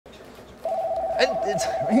And it's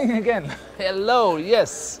ringing again. Hello,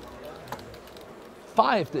 yes.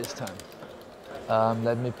 5 this time.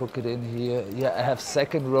 Let me book it in here. Yeah, I have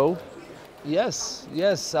second row. Yes,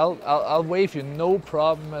 yes, I'll wave you, no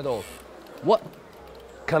problem at all. What?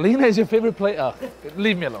 Kalina is your favorite player? Oh,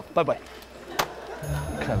 leave me alone, bye-bye.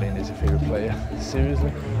 Kalina is your favorite player,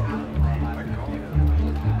 seriously?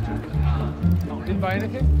 Didn't buy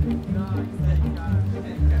anything?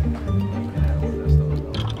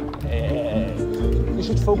 Hey, you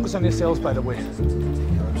should focus on your sales, by the way.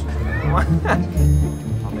 I'll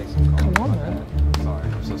make some calls. Come on, man. Sorry,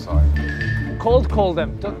 I'm so sorry. Cold call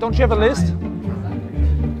them. Don't you have a list?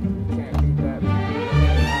 Can't beat that.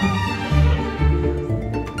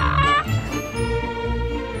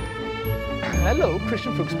 Hello,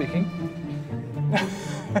 Christian Fuchs speaking.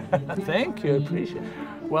 Thank you, I appreciate it.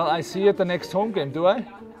 Well, I see you at the next home game, do I?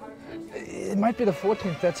 It might be the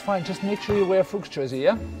 14th, that's fine. Just make sure you wear a Fuchs jersey,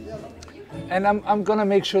 yeah? And I'm gonna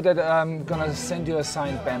make sure that I'm gonna send you a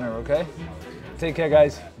signed banner, okay? Take care,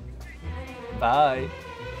 guys. Bye.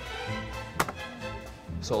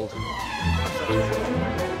 Sold. Is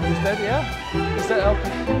that, yeah? Is that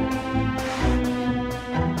okay?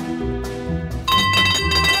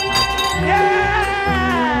 Yes!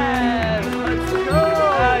 Let's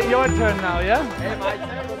go! Your turn now, yeah? Hey, my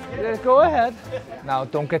turn. Yeah, go ahead. Now,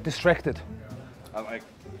 don't get distracted. I'm like,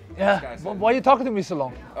 Yeah, why are you talking to me so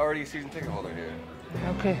long? already a season ticket holder here.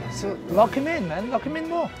 Okay, so lock him in, man. Lock him in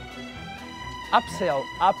more. Upsell,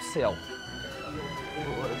 upsell.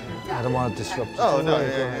 I don't want to disrupt you. Oh, no,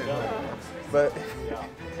 yeah. But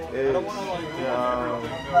it's,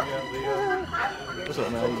 what's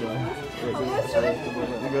up, man? How you doing?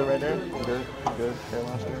 You good right there? You good? You good?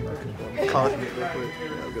 Caroline Street? College me real quick.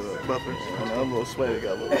 Yeah, I'm good. Buffer. I'm a little sweaty.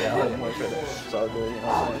 Got a little it's all good, you know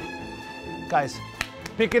what I'm saying? Guys,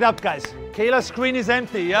 pick it up, guys. Kayla's screen is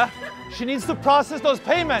empty, yeah? She needs to process those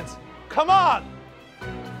payments. Come on!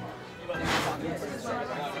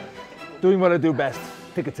 Doing what I do best,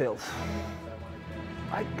 ticket sales.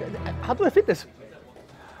 How do I fit this?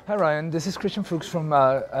 Hi Ryan, this is Christian Fuchs from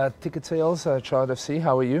Ticket Sales, CLTFC.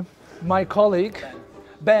 How are you? My colleague,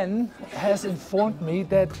 Ben, has informed me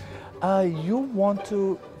that you want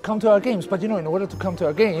to come to our games, but you know, in order to come to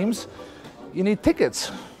our games, you need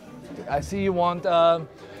tickets. I see you want,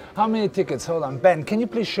 how many tickets? Hold on, Ben, can you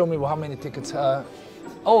please show me how many tickets?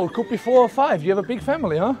 Oh, it could be 4 or 5. You have a big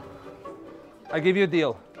family, huh? I give you a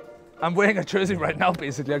deal. I'm wearing a jersey right now,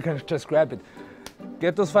 basically. I can just grab it.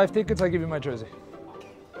 Get those 5 tickets, I give you my jersey.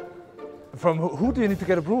 From who do you need to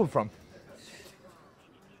get approval from?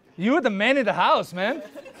 You're the man in the house, man.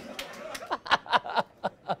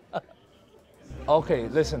 Okay,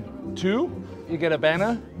 listen. 2, you get a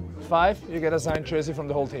banner. 5, you get a signed jersey from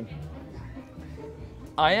the whole team.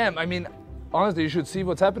 I mean, honestly, you should see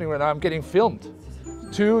what's happening right now. I'm getting filmed.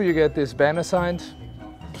 2, you get this banner signed.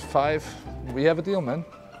 5, we have a deal, man.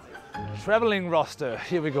 Traveling roster.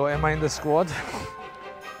 Here we go. Am I in the squad?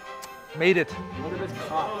 Made it. Look at this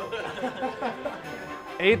clock.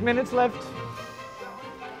 8 minutes left.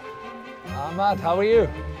 Ahmad, how are you?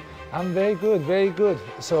 I'm very good, very good.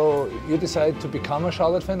 So you decided to become a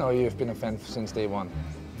Charlotte fan, or you've been a fan since day one?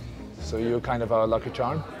 So you're kind of our lucky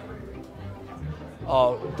charm?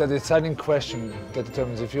 Oh, the deciding question that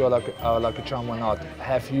determines if you are our lucky charm or not.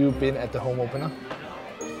 Have you been at the home opener?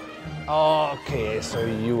 Okay, so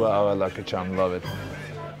you are our lucky charm, love it.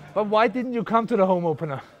 But why didn't you come to the home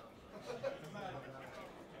opener?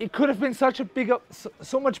 It could have been such a bigger,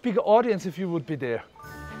 so much bigger audience if you would be there.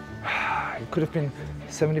 It could have been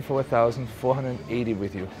 74,480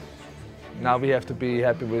 with you. Now we have to be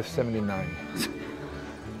happy with 79.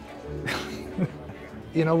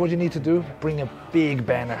 You know what you need to do? Bring a big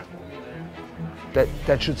banner.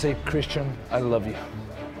 That should say, Christian, I love you.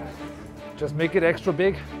 Just make it extra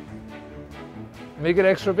big. Make it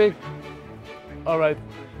extra big. All right.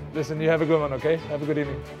 Listen, you have a good one, okay? Have a good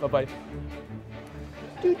evening. Bye-bye.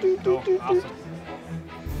 Awesome.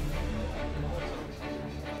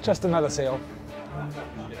 Just another sale.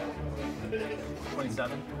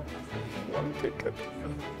 27. One ticket.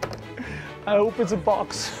 I hope it's a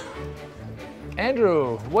box.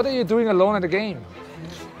 Andrew, what are you doing alone at the game?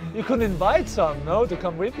 You could invite some, no, to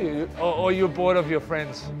come with you. Or you're bored of your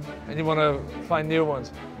friends and you want to find new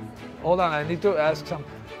ones. Hold on, I need to ask some.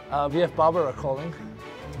 We have Barbara calling.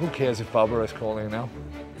 Who cares if Barbara is calling now?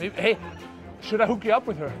 Maybe, hey, should I hook you up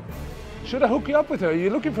with her? Should I hook you up with her? Are you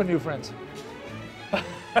looking for new friends?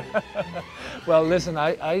 Well, listen,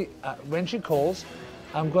 when she calls,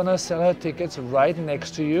 I'm gonna sell her tickets right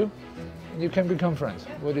next to you. You can become friends.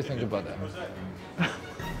 What do you think about that?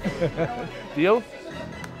 Deal?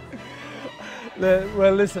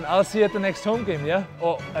 Well, listen, I'll see you at the next home game, yeah?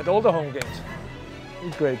 Or at all the home games.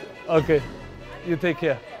 Great. Okay. You take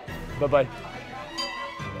care. Bye-bye.